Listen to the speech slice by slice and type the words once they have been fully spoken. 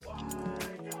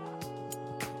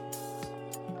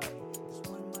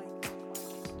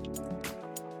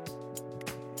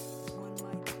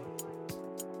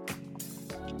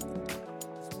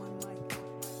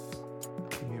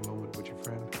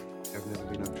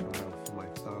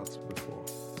shots before.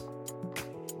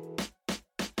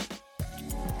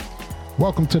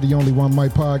 Welcome to the Only One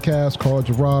Mic podcast. Carl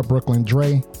Gerard, Brooklyn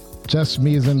Dre. Just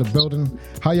me is in the building.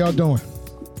 How y'all doing?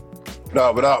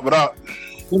 What up?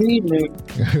 Good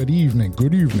evening.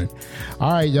 Good evening.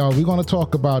 All right, y'all. We're going to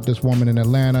talk about this woman in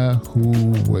Atlanta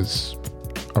who was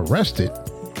arrested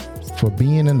for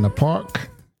being in the park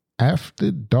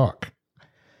after dark.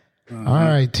 All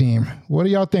right, team. What do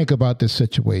y'all think about this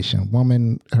situation?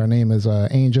 Woman, her name is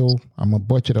Angel. I'm going to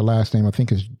butcher the last name. I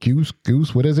think it's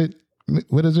Goose. What is it?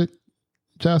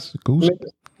 Just Goose?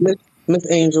 Miss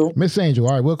Angel. Miss Angel.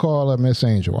 All right, we'll call her Miss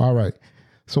Angel. All right.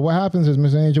 So what happens is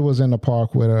Miss Angel was in the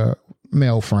park with a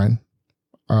male friend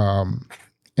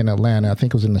in Atlanta. I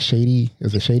think it was in the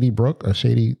Shady Brook or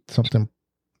Shady something?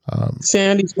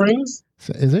 Sandy Springs?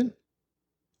 Is it?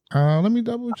 Let me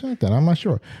double check that. I'm not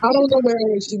sure. I don't know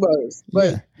where she was,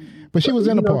 but she was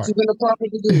in the park. She was in the park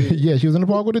with the dude. Yeah, she was in the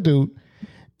park with the dude,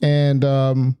 and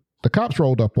the cops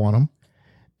rolled up on him,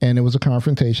 and it was a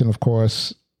confrontation. Of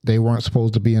course, they weren't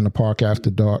supposed to be in the park after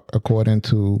dark, according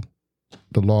to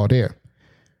the law there.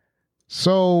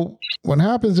 So what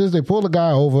happens is they pull the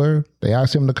guy over. They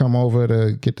ask him to come over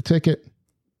to get the ticket,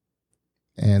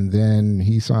 and then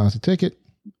he signs the ticket.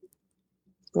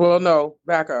 Well, no,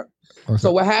 back up. Okay.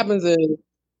 So what happens is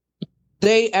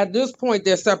at this point,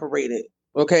 they're separated.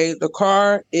 Okay.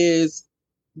 The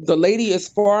lady is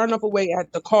far enough away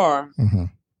at the car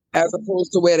as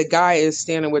opposed to where the guy is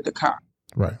standing with the cop.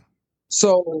 Right.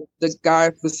 So the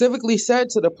guy specifically said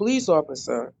to the police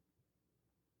officer,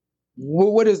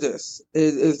 well, what is this?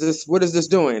 What is this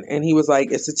doing? And he was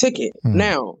like, it's a ticket.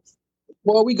 Now,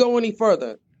 before we go any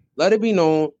further, let it be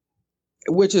known,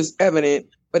 which is evident,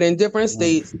 but in different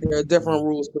states, there are different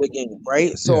rules for the game,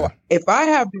 right? So if I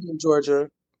have been in Georgia,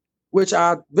 which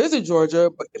I visit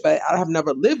Georgia, but I have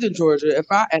never lived in Georgia, and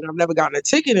I've never gotten a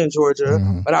ticket in Georgia,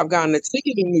 but I've gotten a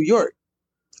ticket in New York.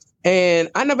 And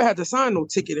I never had to sign no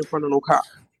ticket in front of no cop.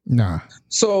 Nah.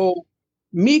 So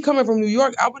me coming from New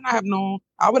York, I would not have known.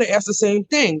 I would have asked the same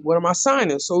thing. What am I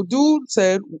signing? So dude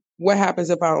said, what happens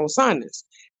if I don't sign this?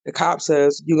 The cop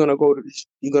says, you're gonna go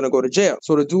to jail.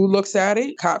 So the dude looks at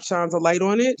it, cop shines a light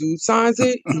on it, dude signs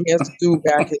it, he has to do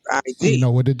back his ID. He know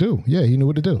what to do. Yeah, he knew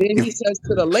what to do. Then he says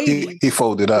to the lady, he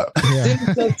folded up. Then he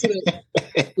says to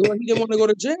he didn't want to go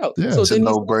to jail. Yeah. So it's then a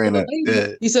no-brainer.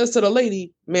 He says to the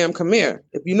lady, ma'am, come here.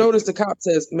 If you notice, the cop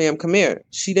says, ma'am, come here.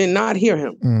 She did not hear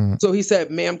him. So he said,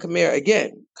 ma'am, come here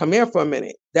again. Come here for a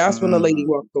minute. That's when the lady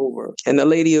walked over. And the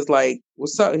lady is like,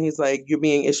 what's up? And he's like, you're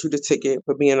being issued a ticket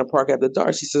for being in a park after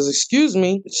dark. She says, excuse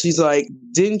me. She's like,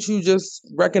 didn't you just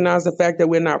recognize the fact that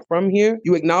we're not from here?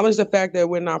 You acknowledge the fact that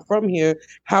we're not from here.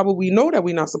 How would we know that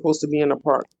we're not supposed to be in a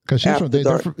park? Because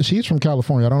she's from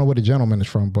California. I don't know where the gentleman is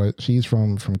from, but she's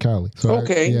from Cali. So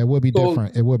okay. It would be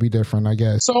different. It would be different, I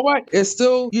guess. So what? It's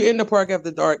still, you're in the park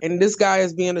after dark, and this guy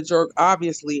is being a jerk,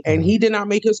 obviously, and he did not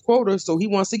make his quota, so he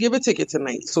wants to give a ticket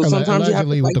tonight. So sometimes you have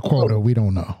to with the quota, we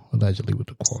don't know. Allegedly with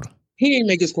the quota, he didn't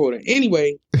make his quota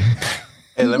anyway.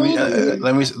 Hey, let me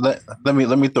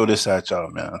throw this at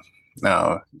y'all, man.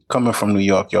 Now, coming from New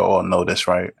York, y'all all know this,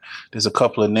 right? There's a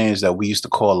couple of names that we used to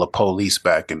call the police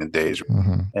back in the days.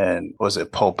 And was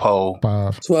it Popo?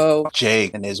 12.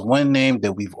 Jake. And there's one name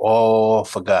that we've all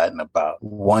forgotten about.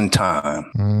 One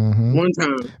time. One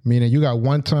time. Meaning you got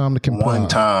one time to comply. One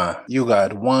time. You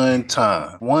got one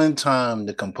time. One time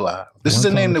to comply. This is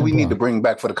a name that we need to bring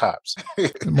back for the cops.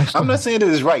 I'm not saying that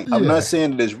it's right. Yeah. I'm not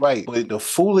saying that it's right. But the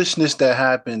foolishness that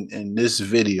happened in this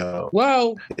video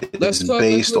is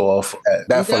based off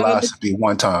that philosophy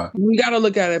one time. We got to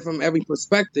look at it from every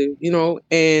perspective,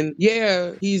 and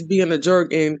he's being a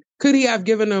jerk. And could he have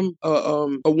given them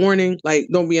a warning, like,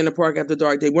 don't be in the park after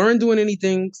dark? They weren't doing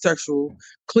anything sexual.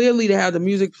 Clearly, they had the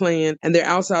music playing, and they're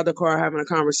outside the car having a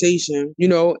conversation,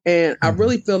 and I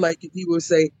really feel like if he would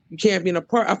say, you can't be in a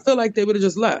park, I feel like they would have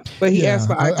just left. But he asked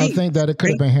for ID. I think that it could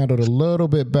have been handled a little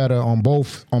bit better on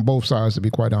both sides, to be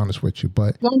quite honest with you.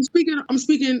 But I'm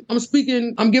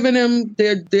giving them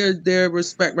their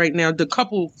respect right now. The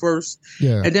couple first,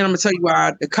 and then I'm gonna tell you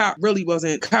why the cop really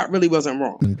wasn't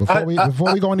wrong. Before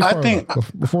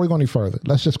we go any further,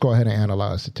 let's just go ahead and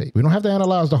analyze the tape. We don't have to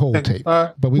analyze the whole tape,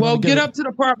 but get up to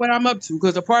the part what I'm up to,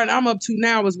 because the part I'm up to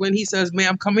now is when he says,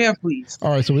 "Ma'am, come here, please."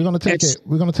 All right, so we're gonna take it.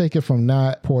 We're gonna take it from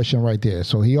that portion right there.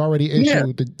 So he already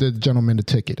issued the gentleman the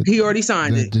ticket. He already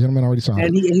signed it. The gentleman already signed it,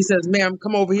 and he says, "Ma'am,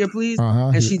 come over here, please."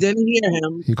 And she didn't hear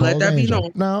him. Let that be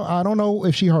known. Now I don't know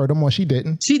if she heard him or she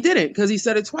didn't. She didn't, because he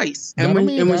said it twice. And I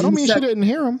don't mean she didn't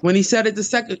hear him. When he said it the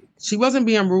second, she wasn't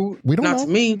being rude. We don't know. Not to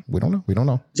me. We don't know.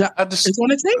 It's on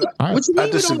the tape. What you mean? I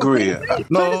disagree.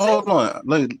 No, hold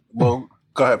on. Well,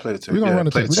 Go ahead, play the tape. We're gonna run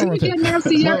the tape. She didn't get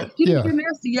nasty yet. She didn't get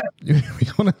nasty yet.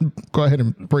 We're gonna go ahead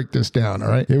and break this down. All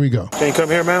right, here we go. Can you come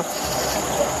here, ma'am?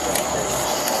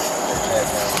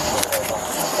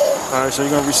 All right, so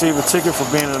you're gonna receive a ticket for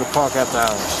being in the park after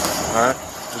hours. All right,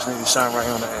 just need to sign right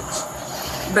here on the X.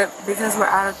 But because we're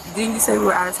out of, didn't you say we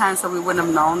were out of time, so we wouldn't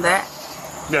have known that?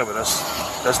 Yeah, but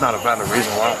that's not a valid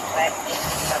reason why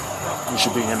you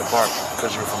should be in the park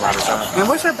because you're from out of town. And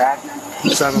what's your badge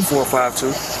number?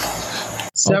 7452.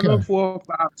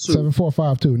 7452.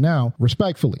 7452. Now,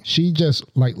 respectfully, she just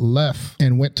left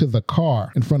and went to the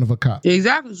car in front of a cop.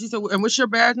 Exactly. She said, "And what's your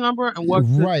badge number?" And what?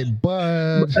 Right,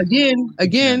 but again,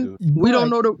 we don't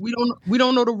know the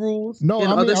rules. No,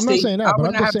 I'm not saying that. But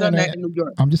I'm just saying that in New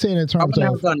York. I'm just saying in terms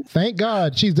of thank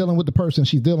God she's dealing with the person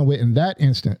she's dealing with in that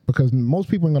instant, because most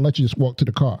people are gonna let you just walk to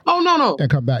the car. Oh no, and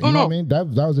come back. You know what I mean? That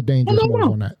was a dangerous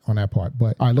move on that part.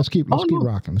 But all right, let's keep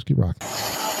rocking. Let's keep rocking.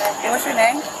 And what's your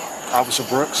name? Officer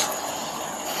Brooks.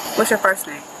 What's your first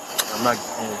name? I'm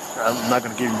not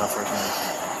going to give you my first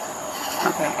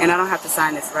name. Okay, and I don't have to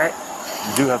sign this, right?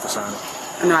 You do have to sign it.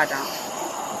 No, I don't.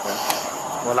 Okay.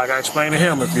 Well, like I explained to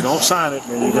him, if you don't sign it,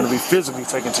 then you're going to be physically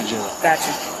taken to jail.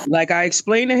 Gotcha. Like I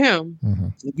explained to him,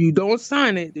 if you don't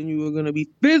sign it, then you are going to be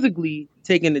physically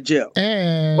taken to jail.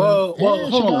 And hold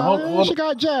on. She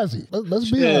got jazzy. Let's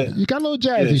be honest. You got a little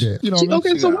jazzy there. You know what I mean?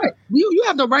 Okay, so what? You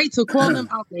have the right to call them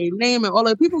out their name and all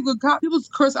that. People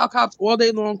curse out cops all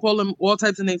day long, call them all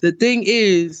types of names. The thing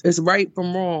is, it's right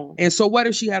from wrong. And so what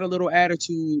if she had a little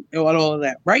attitude and all of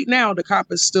that? Right now, the cop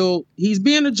is he's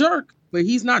being a jerk, but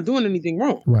he's not doing anything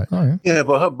wrong. Right. All right. Yeah,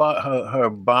 but her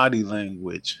body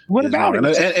language. What about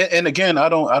it? And again, I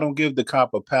don't give the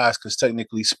cop a pass because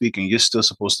technically speaking, you're still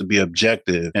supposed to be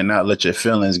objective and not let your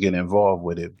feelings get involved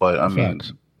with it. But I mean,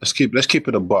 let's keep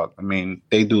it a buck. I mean,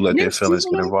 they do let their feelings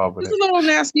get involved with it. It's a little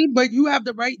nasty, but you have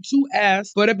the right to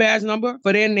ask for the badge number,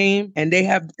 for their name, and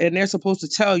they're supposed to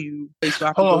tell you.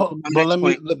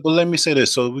 But let me say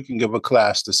this so we can give a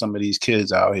class to some of these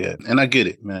kids out here. And I get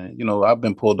it, man. You know, I've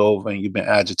been pulled over and you've been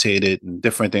agitated and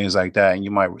different things like that, and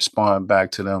you might respond back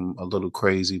to them a little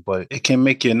crazy, but it can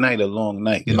make your night a long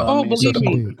night. You know what I mean?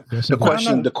 Believe me.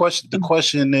 The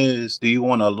question is, do you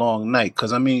want a long night?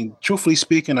 Because I mean, truthfully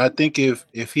speaking, I think if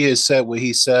he had said what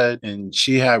he said and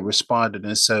she had responded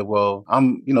and said, well,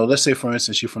 let's say for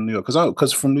instance, you're from New York,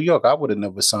 because from New York, I would have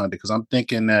never signed it because I'm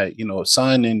thinking that,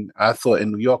 signing, I thought in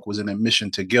New York was an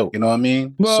admission to guilt. You know what I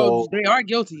mean? Well, so, they are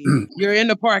guilty. You're in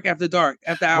the park after dark,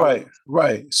 after hours.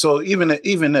 Right. So even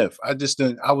if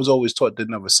I was always taught to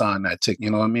never sign that ticket.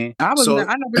 You know what I mean? I never knew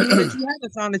that you had to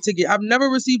sign the ticket. I've never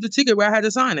received a ticket where I had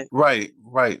to sign it. Right.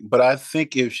 But I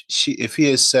think if he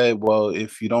had said, well,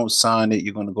 if you don't sign it,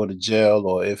 you're going to go to jail,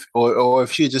 or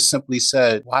if she just simply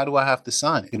said, why do I have to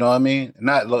sign it? You know what I mean?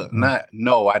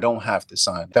 No, I don't have to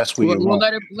sign it. That's where you're wrong.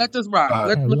 Let this rock.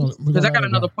 Because I got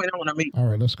another point I want to make. All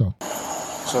right, let's go.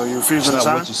 So you refuse to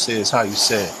sign? What you say is how you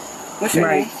said. What's your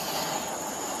name?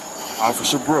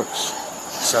 Officer Brooks.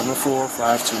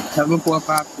 7452.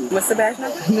 7452. What's the badge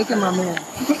number? Look at my man.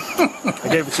 I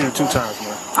gave it to you 2 times,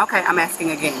 man. Okay, I'm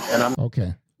asking again.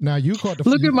 Okay. Now you caught the.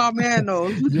 Look at my man,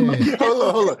 though.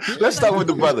 Hold on. Let's start with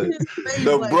the brother.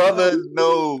 The brother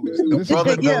knows.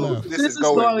 This is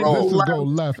going wrong. This is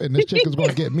going left, and this chick is going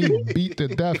to get me beat to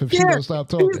death if she don't stop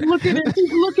talking.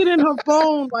 He's looking in her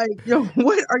phone like, yo,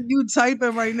 what are you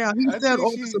typing right now? He said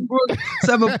Officer Brooks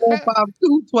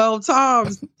 7452 12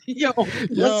 times. Yo,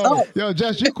 what's up? Yo,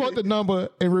 Jess, you caught the number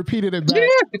and repeated it back.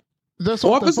 Yeah. Just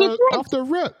off the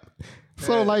rip.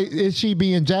 So, is she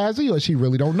being jazzy, or she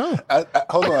really don't know?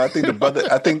 Hold on. I think the brother.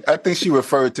 I think she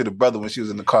referred to the brother when she was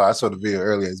in the car. I saw the video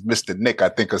earlier as Mr. Nick, I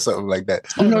think, or something like that.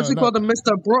 No, she called him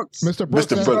Mr. Brooks. Mr.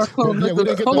 Brooks. Yeah, we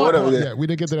didn't get to that part yet. We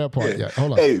didn't get to that part yet.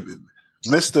 Hold on. Hey,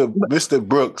 Mr.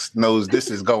 Brooks knows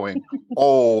this is going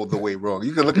all the way wrong.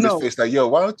 You can look at his face like, yo,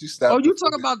 why don't you stop? Oh, you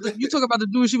talk about the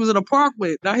dude she was in a park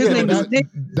with. Now his name is Nick.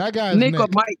 That guy's Nick or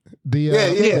Mike.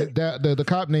 The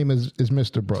cop name is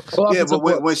Mr. Brooks. Yeah,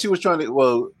 but when she was trying to,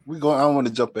 I don't want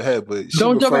to jump ahead, but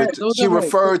she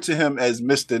referred to him as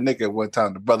Mr. Nick at one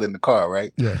time, the brother in the car,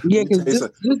 right? Yeah, because this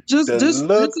is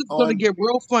going to get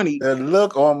real funny. The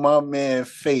look on my man's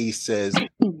face says,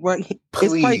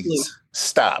 please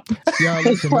stop. Yeah,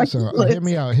 listen. Hear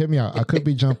me out. I could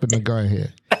be jumping the gun here.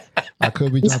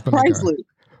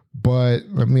 But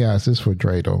let me ask this for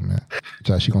Dre, though, man.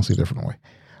 Josh, you going to see it a different way.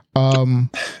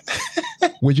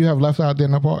 Would you have left out there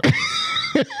in the park?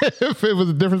 If it was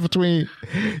a difference between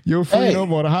your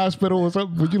freedom or the hospital or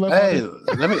something, would you let? Hey,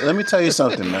 let me tell you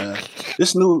something, man.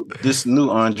 This new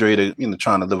Andre,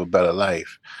 trying to live a better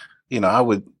life. I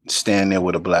would stand there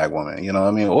with a black woman, you know what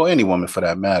I mean? Or any woman for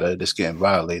that matter that's getting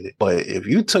violated. But if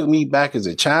you took me back as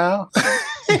a child,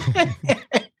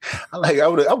 I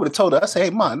would have told her, I say, hey,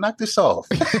 Mom, knock this off.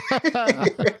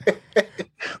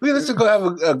 Let's just go have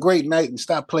a great night and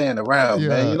stop playing around,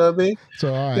 man. You know what I mean?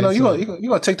 So, all right, you're going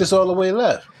to take this all the way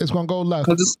left. It's going to go left.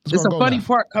 It's a funny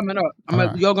part coming up.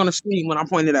 You're going to scream when I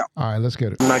point it out. All right, let's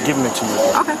get it. I'm not giving it to you.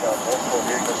 Okay.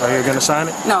 Are you going to sign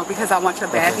it? No, because I want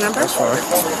your badge number. That's fine.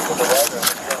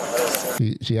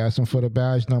 She asked him for the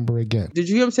badge number again. Did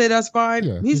you hear him say that's fine?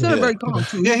 Yeah. He said it very calm,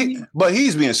 too. Yeah, but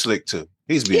he's being slick, too.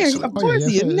 He's being slick. Of course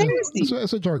he is nasty.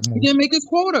 It's a jerk move. He didn't make his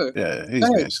quota. Yeah, he's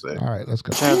being slick. All right, let's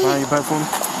go. Hands behind your back for me.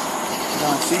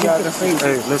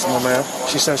 Hey, listen, my man.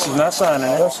 She said she's not signing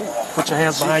it. Put your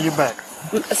hands behind your back.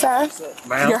 Sir,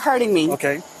 Ma'am. you're hurting me.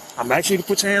 Okay. I'm asking you to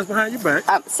put your hands behind your back.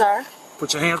 Sir.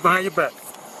 Put your hands behind your back.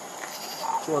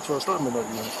 Stop me,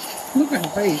 Look at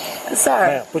her face. Sir.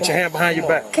 Man, put your hand behind your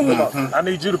back. Can you? I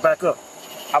need you to back up.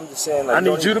 I'm just saying, like, I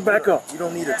need you to back up. You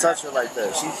don't need to touch her like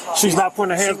that. She's not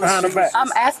putting her hands behind her back.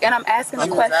 I'm asking a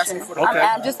question. Okay.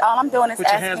 All I'm doing is Put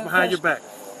your asking hands a behind your question.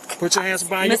 back. Put your hands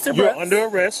behind Mr. You're Brooks. under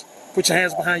arrest. Put your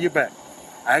hands behind your back.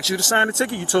 I asked you to sign the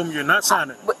ticket. You told me you're not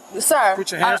signing. Sir,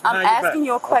 Put your hands I'm behind your back. asking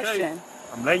you a question. Okay.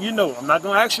 I'm letting you know. I'm not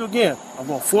going to ask you again. I'm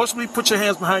going to forcibly put your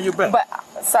hands behind your back. But,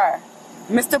 sir,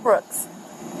 Mr. Brooks,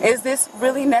 is this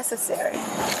really necessary?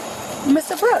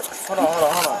 Mr. Brooks. Hold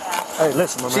on. Hey,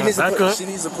 listen, my man. She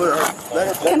needs to put her.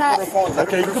 Let her put her phone down.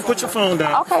 Okay, you can put your phone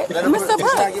down. Okay, Mr.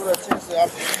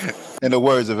 Brooks. In the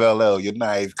words of LL, your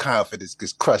naive confidence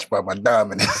gets crushed by my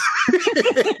dominance.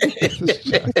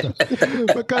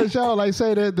 Because y'all like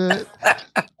say that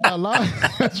a lot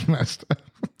that's messed up.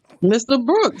 Mr.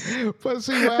 Brooks. But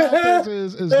see what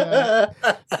happens is that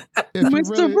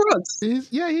Mr. Brooks. He's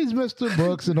Mr.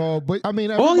 Brooks and all, but I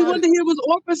mean all he wanted to hear was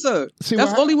officer.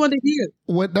 That's all he wanted to hear.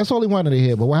 That's all he wanted to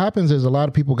hear. But what happens is a lot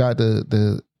of people got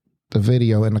the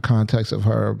video in the context of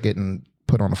her getting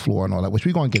put on the floor and all that, which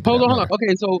we're gonna get to. Hold on.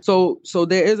 Okay, so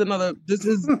there is another.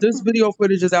 This video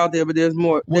footage is out there, but there's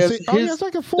more. It's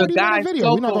like a 40-minute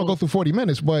video. We're not gonna go through 40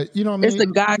 minutes, but you know what I mean. It's the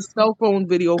guy's cell phone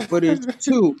video footage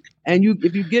too, and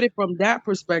if you get it from that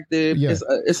perspective,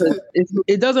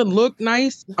 it doesn't look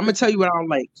nice. I'm gonna tell you what I don't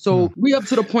like. So we up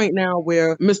to the point now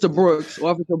where Officer Brooks,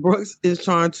 is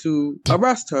trying to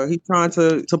arrest her. He's trying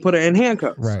to put her in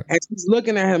handcuffs, right? And she's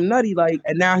looking at him nutty like,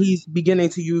 and now he's beginning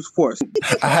to use force.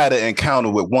 I had an encounter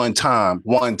with one time.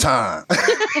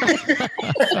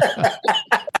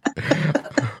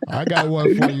 I got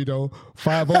one for you though.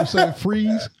 507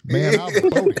 freeze, man. I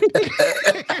voted.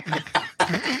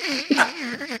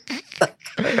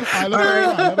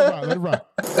 Let it rock.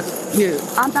 Yeah.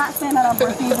 I'm not saying that I'm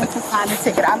refusing to sign the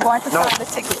ticket. I'm going to sign the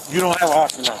ticket. You don't have an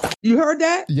option now. You heard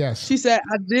that? Yes. She said,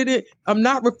 I did it. I'm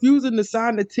not refusing to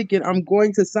sign the ticket. I'm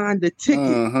going to sign the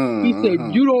ticket. He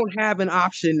said, you don't have an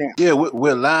option now. Yeah,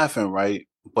 we're laughing, right?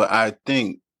 But I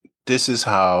think this is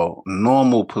how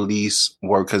normal police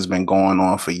work has been going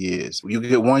on for years. You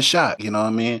get one shot, you know what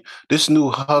I mean? This new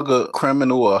hug a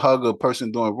criminal or hug a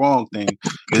person doing wrong thing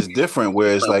is different,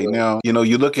 where it's like now,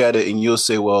 you look at it and you'll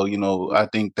say, well, I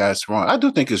think that's wrong. I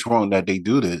do think it's wrong that they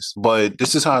do this, but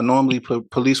this is how normally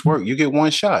police work. You get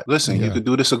one shot. Listen, you could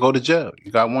do this or go to jail.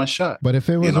 You got one shot. But if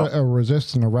it was a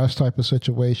resisting arrest type of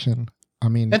situation, I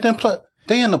mean... And then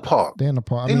they in the park. They're in the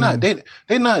park. They're not doing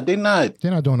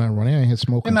nothing wrong. They ain't here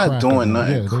smoking. They're not crack doing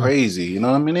nothing crazy. You know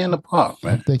what I mean? They're in the park,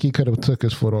 man. I think he could have took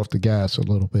his foot off the gas a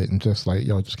little bit and just like,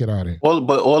 just get out of here.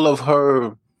 But all of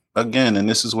her, again, and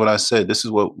this is what I said, this is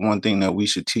what one thing that we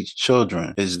should teach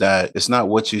children is that it's not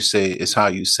what you say, it's how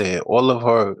you say it. All of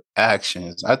her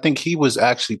actions, I think he was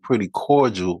actually pretty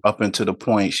cordial up until the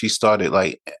point she started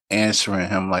like answering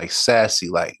him like sassy,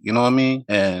 like, you know what I mean?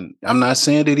 And I'm not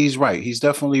saying that he's right. He's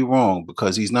definitely wrong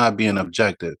because he's not being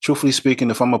objective. Truthfully speaking,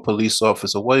 if I'm a police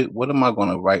officer, what am I going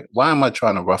to write? Why am I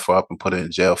trying to rough her up and put her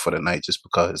in jail for the night just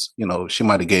because, she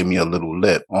might have gave me a little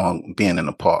lip on being in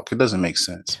the park? It doesn't make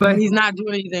sense. But he's not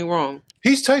doing anything wrong.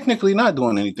 He's technically not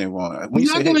doing anything wrong.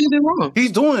 He's not doing anything wrong.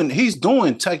 He's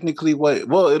doing technically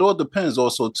it all depends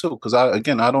also too, because I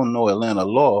don't know Atlanta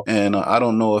law, and I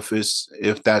don't know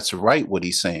if that's right what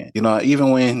he's saying.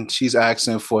 Even when she's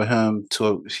asking for him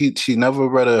to, she never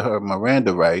read her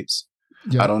Miranda rights.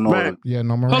 Yeah. I don't know. Right.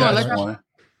 No Miranda.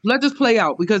 Let this play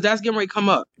out because that's getting ready to come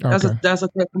up. Okay. That's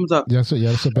that comes up. Yes,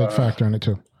 it's a big factor in it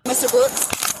too. Mr.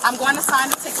 Brooks, I'm going to sign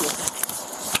the ticket.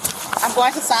 I'm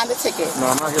going to sign the ticket. No,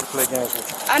 I'm not here to play games with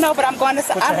you. I know, but I'm going to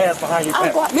sign. Put your hands behind your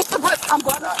back. Mr. Brooks, I'm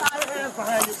going to sign. Put your hands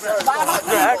behind your back.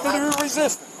 You're acting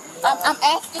resistant. I'm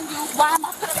asking you, why am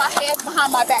I putting my hands behind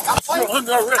my back? You're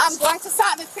under arrest. I'm going to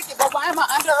sign the ticket, but why am I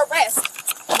under arrest?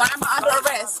 Why Why am I under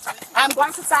arrest? I'm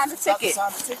going to sign the ticket.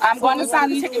 I'm going to sign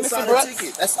the ticket, Mr.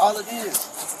 Brooks. That's all it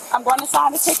is. I'm going to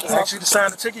sign the ticket. I asked you to sign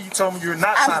the ticket. You told me you're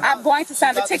not signing. I'm going to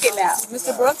sign the ticket now,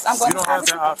 Mr. Brooks. I'm going to sign the ticket.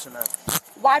 You don't have that option now.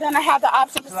 Why don't I have the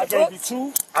option, I Mr. gave you Brooks?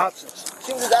 2 options.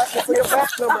 She was asking for your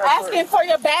badge number. I'm asking for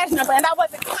your badge number, and I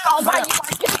wasn't clear on why you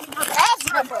weren't giving me your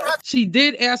badge number. She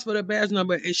did ask for the badge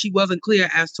number, and she wasn't clear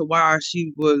as to why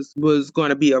she was going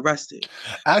to be arrested.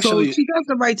 Actually, so she has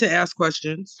the right to ask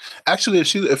questions. Actually,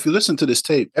 if you listen to this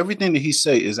tape, everything that he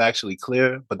say is actually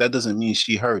clear, but that doesn't mean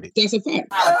she heard it. That's a fact.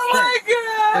 Oh my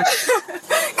God!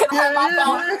 Can I have my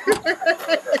phone?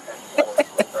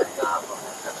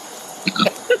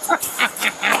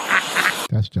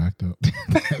 That's jacked up.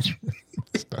 That's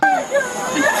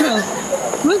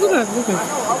Listen.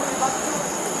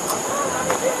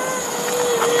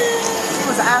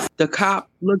 The cop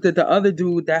looked at the other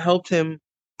dude that helped him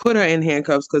put her in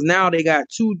handcuffs because now they got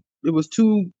two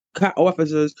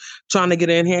officers trying to get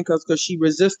her in handcuffs because she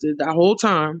resisted that whole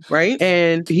time, right?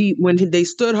 And when they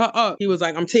stood her up, he was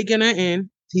like, "I'm taking her in."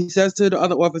 He says to the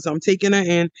other officer, "I'm taking her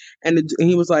in," and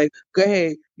he was like, "Go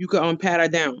ahead, you can pat her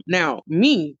down." Now,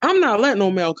 I'm not letting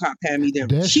no male cop pat me down.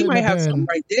 She might have something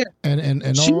right there,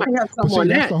 and she might have something on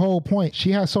that. That's the whole point.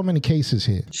 She has so many cases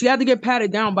here. She had to get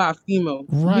patted down by a female.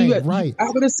 Right. I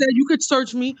would have said, "You could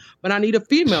search me, but I need a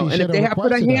female." And if they had put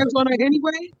their hands on her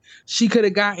anyway, she could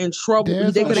have got in trouble.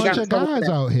 There's they a bunch of guys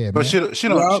out here, but man. she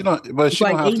don't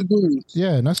have to.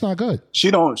 Yeah, that's not good.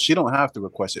 She don't have to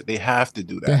request it. They have to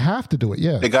do that. They have to do it.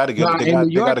 Yeah, they got to get it. They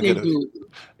got to get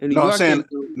it.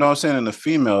 I'm saying in the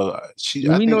female.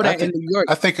 In New York.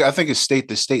 I think it's state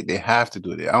to state. They have to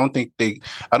do it. I don't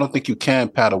think you can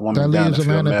pat a woman down. That leaves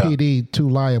Atlanta PD too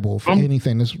liable for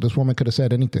anything. This woman could have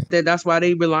said anything. That's why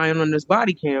they relying on this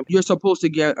body cam. You're supposed to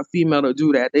get a female to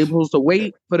do that. They're supposed to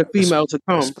wait for the female to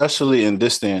come. Especially in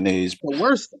this day and age. The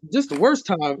worst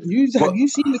time. Have you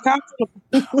seen the cops?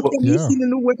 Have you seen the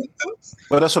new women cops?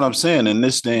 Well, that's what I'm saying. In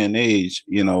this day and age,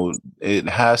 it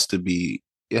has to be.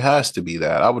 It has to be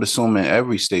that. I would assume in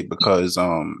every state because,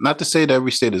 not to say that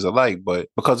every state is alike, but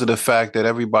because of the fact that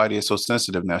everybody is so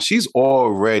sensitive now. She's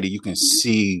already, you can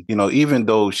see, even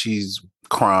though she's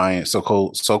crying,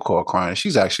 so-called crying,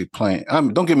 she's actually playing.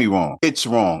 Don't get me wrong. It's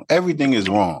wrong. Everything is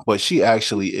wrong. But she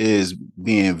actually is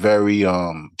being very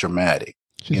dramatic.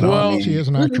 She is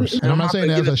an actress. And I'm not saying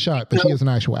that as a shot, but she is an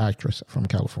actual actress from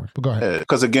California. But go ahead.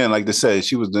 Because again, like they said,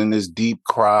 she was in this deep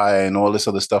cry and all this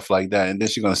other stuff like that. And then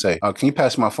she's going to say, can you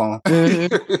pass my phone?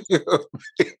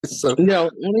 So, let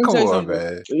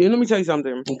me tell you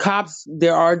something. Cops,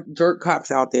 there are jerk cops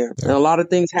out there. Yeah. And a lot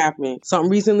of things happening. Something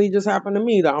recently just happened to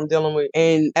me that I'm dealing with.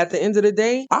 And at the end of the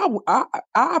day, I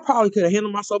probably could have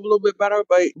handled myself a little bit better.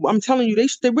 But I'm telling you,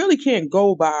 they really can't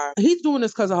go by. He's doing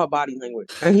this because of her body language.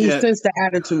 And he sensed the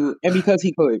attitude and because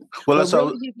he could. Well, that's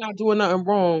really, he's not doing nothing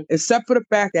wrong except for the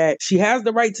fact that she has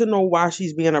the right to know why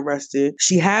she's being arrested.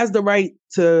 She has the right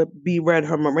to be read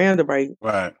her Miranda right.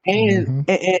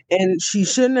 And she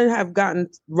shouldn't have gotten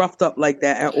roughed up like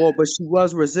that at all, but she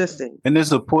was resisting. And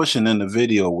there's a portion in the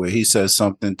video where he says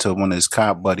something to one of his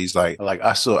cop buddies like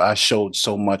I showed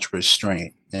so much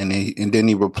restraint. And then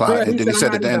he replied, and then he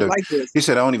said at the end of it, he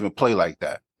said, "I don't even play like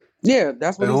that." Yeah,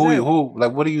 that's what he said.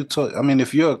 What are you talking? I mean,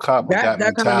 if you're a cop with that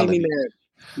mentality, kind of made me mad.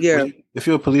 Yeah. If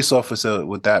you're a police officer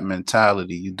with that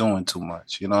mentality, you're doing too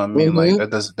much. You know what I mean? Mm-hmm.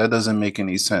 Like that doesn't make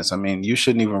any sense. I mean, you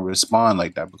shouldn't even respond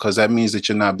like that because that means that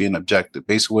you're not being objective.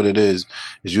 Basically, what it is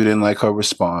you didn't like her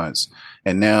response,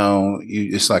 and now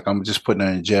it's like I'm just putting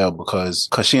her in jail because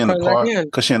she in the park.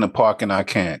 Because she in the park and I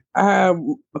can't. I have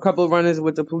a couple of run-ins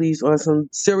with the police on some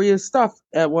serious stuff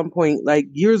at one point, like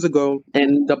years ago,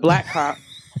 and the black cop.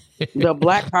 The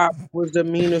black cop was the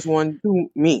meanest one to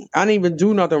me. I didn't even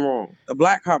do nothing wrong. The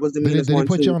black cop was the meanest one.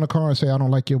 Did he put you on the car and say, "I don't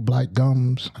like your black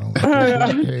gums"? I don't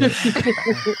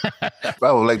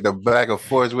I would like the back of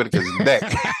Forrest Whitaker's neck.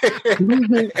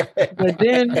 But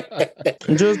then,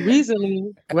 just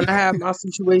recently, when I had my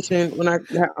situation, when I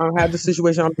had the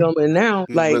situation I'm dealing with now,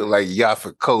 like look like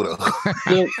Yaphet Kotto.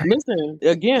 Listen,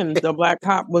 again, the black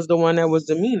cop was the one that was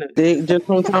the meanest. They just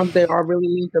sometimes they are really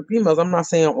mean to females. I'm not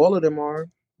saying all of them are.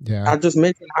 Yeah. I just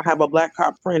mentioned I have a black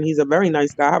cop friend. He's a very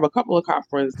nice guy. I have a couple of cop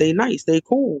friends. They nice. They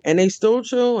cool. And they still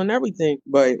chill and everything.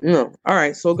 But, All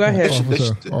right. So go ahead.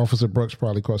 Officer Brooks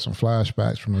probably caught some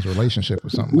flashbacks from his relationship or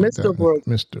something like that.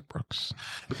 Mr. Brooks.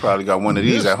 He probably got one of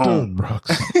these at home.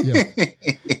 Brooks. Yeah.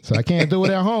 So I can't do it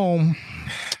at home.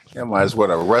 I might as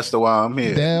well arrest her while I'm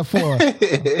here. Therefore, all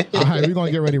right, we're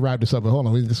gonna get ready to wrap this up. But hold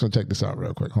on, we just gonna check this out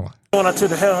real quick. Hold on. Going to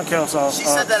the Helen Council. She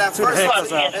said that at to the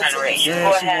first. head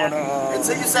yeah, she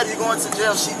Until you said you're going to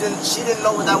jail, she didn't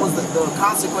know that was the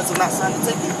consequence of not signing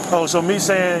the ticket. Oh, so me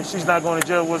saying she's not going to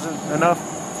jail wasn't enough?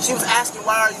 She was asking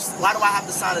why do I have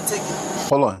to sign a ticket?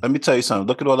 Hold on, let me tell you something.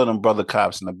 Look at all of them brother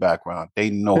cops in the background. They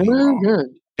know he wrong.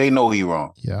 They know he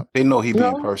wrong. Yeah. They know he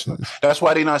being personal. That's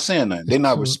why they're not saying nothing. They're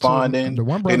not responding.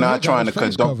 They're not trying to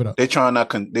condone.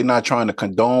 They're not trying to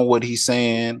condone what he's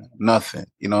saying. Nothing.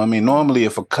 You know what I mean? Normally,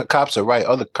 if cops are right,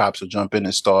 other cops will jump in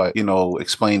and start,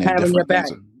 explaining different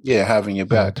things. Yeah, having your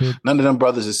back. None of them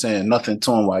brothers are saying nothing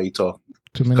to him while he talking.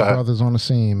 Too many brothers on the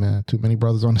scene, man. Too many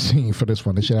brothers on the scene for this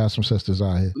one. They should have some sisters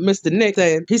out here. Mr. Nick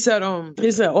said, he said,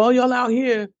 all y'all out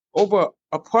here over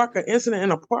a park, an incident in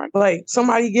a park, like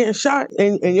somebody getting shot,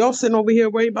 and y'all sitting over here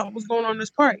worried about what's going on in this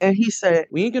park. And he said,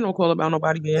 we ain't get no call about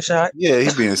nobody being shot. Yeah,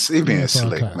 he being slick, man. Being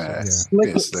slick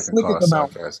and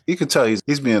sarcastic. You can tell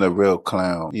he's being a real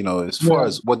clown, as far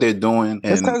as what they're doing.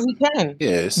 And it's because he can. Yeah,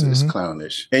 it's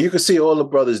clownish. And you can see all the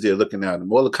brothers there looking at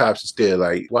him. All the cops are there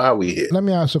like, why are we here? Let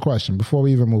me ask a question before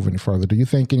we even move any further. Do you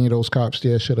think any of those cops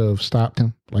there should have stopped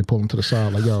him? Like pull him to the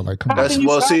side, like yo, like come on. That's the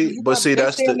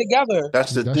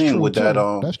thing with that.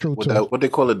 That's true with too. That, what they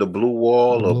call it, the blue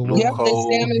wall or blue code.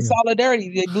 They stand in solidarity.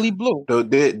 They bleed blue.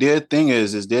 Their thing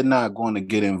is they're not going to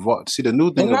get involved. See, the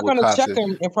new thing they're not going to check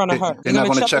him in front of her. They're not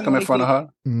going to check him in front of her.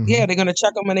 Yeah, they're going to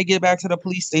check him when they get back to the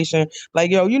police station.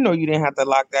 Like, yo, you didn't have to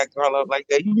lock that girl up like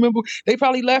that. You remember? They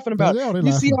probably laughing about it.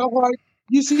 You see how hard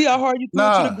you threw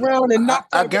it to the ground and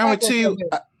knocked her. I guarantee you.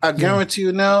 I guarantee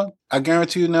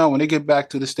you now, when they get back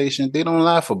to the station, they don't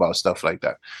laugh about stuff like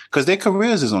that because their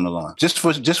careers is on the line. Just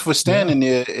for standing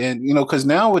there, and because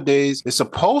nowadays it's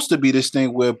supposed to be this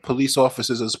thing where police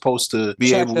officers are supposed to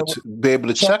be able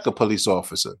to check a police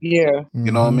officer. Yeah,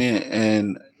 you know what I mean.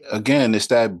 And again, it's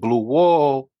that blue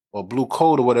wall or blue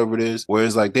code or whatever it is, where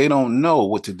it's like they don't know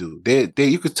what to do. They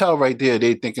you could tell right there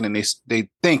they thinking in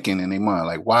their mind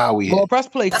like, why are we here? Well, press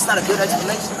play. That's not a good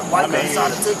explanation of why you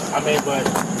signed a ticket. But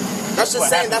that's just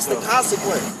saying that's the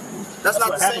consequence. That's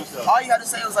not the same. All you had to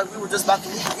say was like we were just about to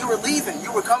leave. You were leaving.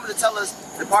 You were coming to tell us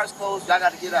the park's closed. Y'all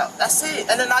got to get out. That's it.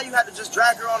 And then now you had to just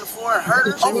drag her on the floor and hurt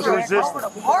her over the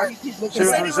park. You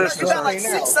got like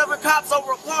 6-7 cops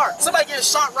over a park. Somebody getting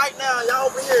shot right now. Y'all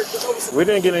over here. We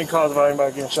didn't get any calls about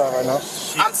anybody getting shot right now.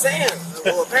 I'm saying.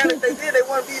 Well, apparently if they did, they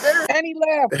wouldn't be there. And he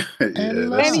laughed.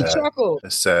 And he chuckled.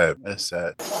 That's sad. That's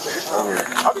sad. Yeah,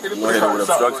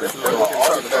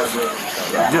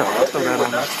 I'll throw that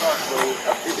on there.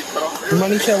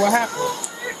 Money said, what happened?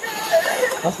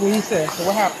 That's what he said. So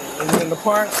what happened? Is it in the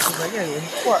park? He's like, yeah, in the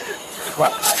park.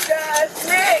 What? Oh my God,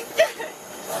 Nick.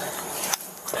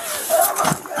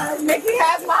 Nikki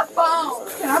has my phone.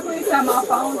 Can I please have my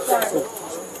phone, sir?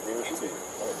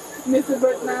 Mr.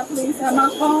 Brooks, now please have my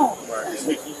phone.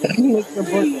 Mr.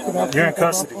 Brooks, you're in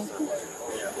custody.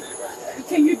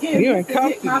 Can you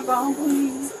give my phone,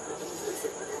 please?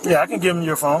 Yeah, I can give him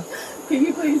your phone. Can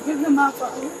you please give him my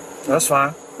phone? That's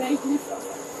fine. Thank you.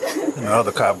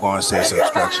 Another cop going to say it's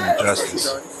obstruction of justice.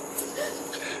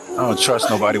 I don't trust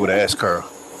nobody with an S curl.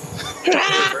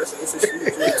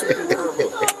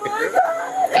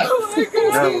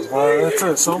 That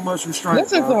took so much restraint.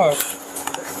 This is hard.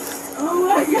 Oh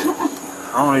my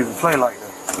God. I don't even play like that.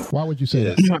 Why would you say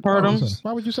that? Heard him?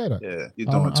 Why would you say that? Yeah,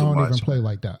 you're doing too much. I don't even play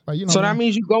like that. Like, so that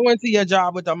means you go into your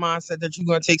job with the mindset that you're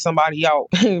going to take somebody out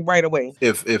right away.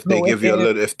 If they give you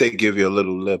a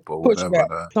little lip or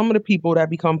whatever. Some of the people that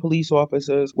become police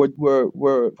officers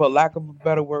were for lack of a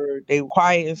better word, they were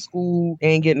quiet in school, they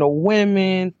ain't getting no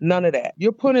women, none of that.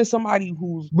 You're putting somebody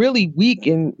who's really weak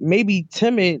and maybe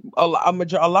timid, a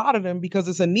lot of them, because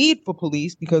it's a need for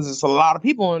police, because it's a lot of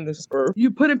people on this earth.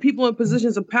 You're putting people in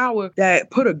positions of power that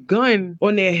put a gun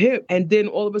on their hip, and then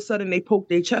all of a sudden they poke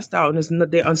their chest out,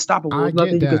 and they're unstoppable. I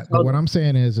get that, but what I'm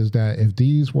saying is that if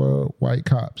these were white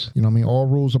cops, you know what I mean, all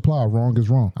rules apply. Wrong is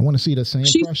wrong. I want to see the same.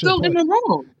 She's still in the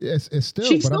wrong. It's still.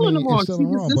 She's but still in the wrong. It's still in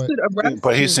the wrong.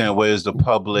 But he's saying, where's the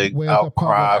public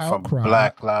outcry from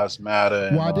Black Lives Matter?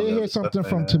 Well, I did hear something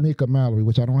from Tamika Mallory,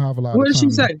 which I don't have a lot of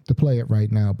time to play it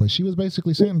right now, but she was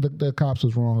basically saying the cops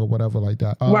was wrong or whatever like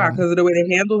that. Why? Because of the way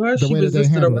they handled her? She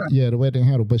resisted arrest. Yeah, the way they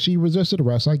handled. But she resisted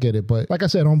arrest. I get it. But like I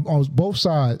said, on both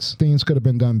sides, things could have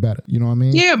been done better. You know what I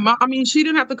mean? Yeah, I mean, she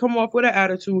didn't have to come off with an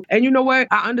attitude. And you know what?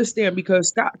 I understand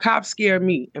because cops scared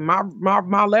me. And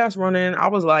my last run-in, I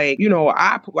was like, you know,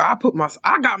 I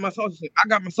got myself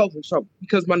in trouble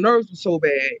because my nerves were so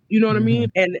bad. You know what I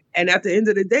mean? And at the end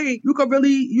of the day, you could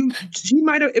really,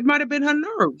 it might have been her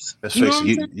nerves. Let's face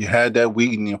it, you had that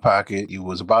weed in your pocket. You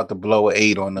was about to blow an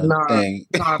 8 on the thing.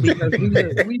 Nah, because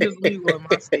we just legal in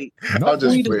my state. I'll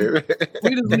just we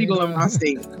just legal in my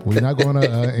state. We're not going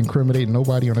to incriminate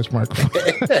nobody on this microphone.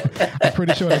 I'm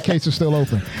pretty sure the case is still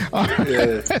open.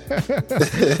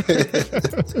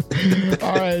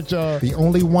 All right, y'all. The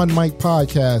Only One Mic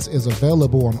podcast is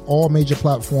available on all major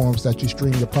platforms that you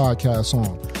stream your podcasts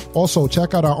on. Also,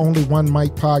 check out our Only One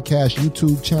Mic podcast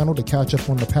YouTube channel to catch up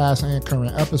on the past and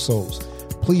current episodes.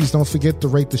 Please don't forget to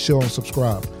rate the show and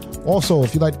subscribe. Also,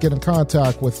 if you'd like to get in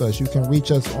contact with us, you can reach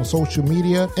us on social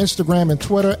media, Instagram and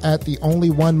Twitter at The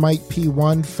Only One Mic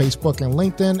P1, Facebook and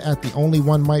LinkedIn at The Only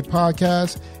One Mic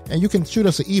Podcast. And you can shoot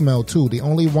us an email too,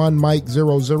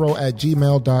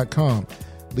 theonlyonemic00@gmail.com.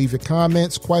 Leave your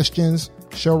comments, questions,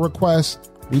 show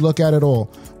requests. We look at it all.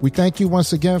 We thank you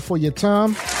once again for your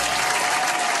time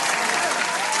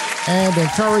and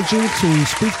encourage you to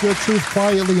speak your truth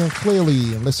quietly and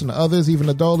clearly and listen to others, even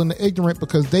the dull and the ignorant,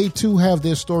 because they too have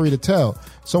their story to tell.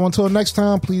 So until next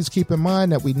time, please keep in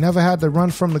mind that we never had to run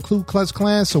from the Ku Klux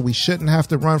Klan, so we shouldn't have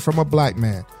to run from a black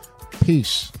man.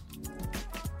 Peace.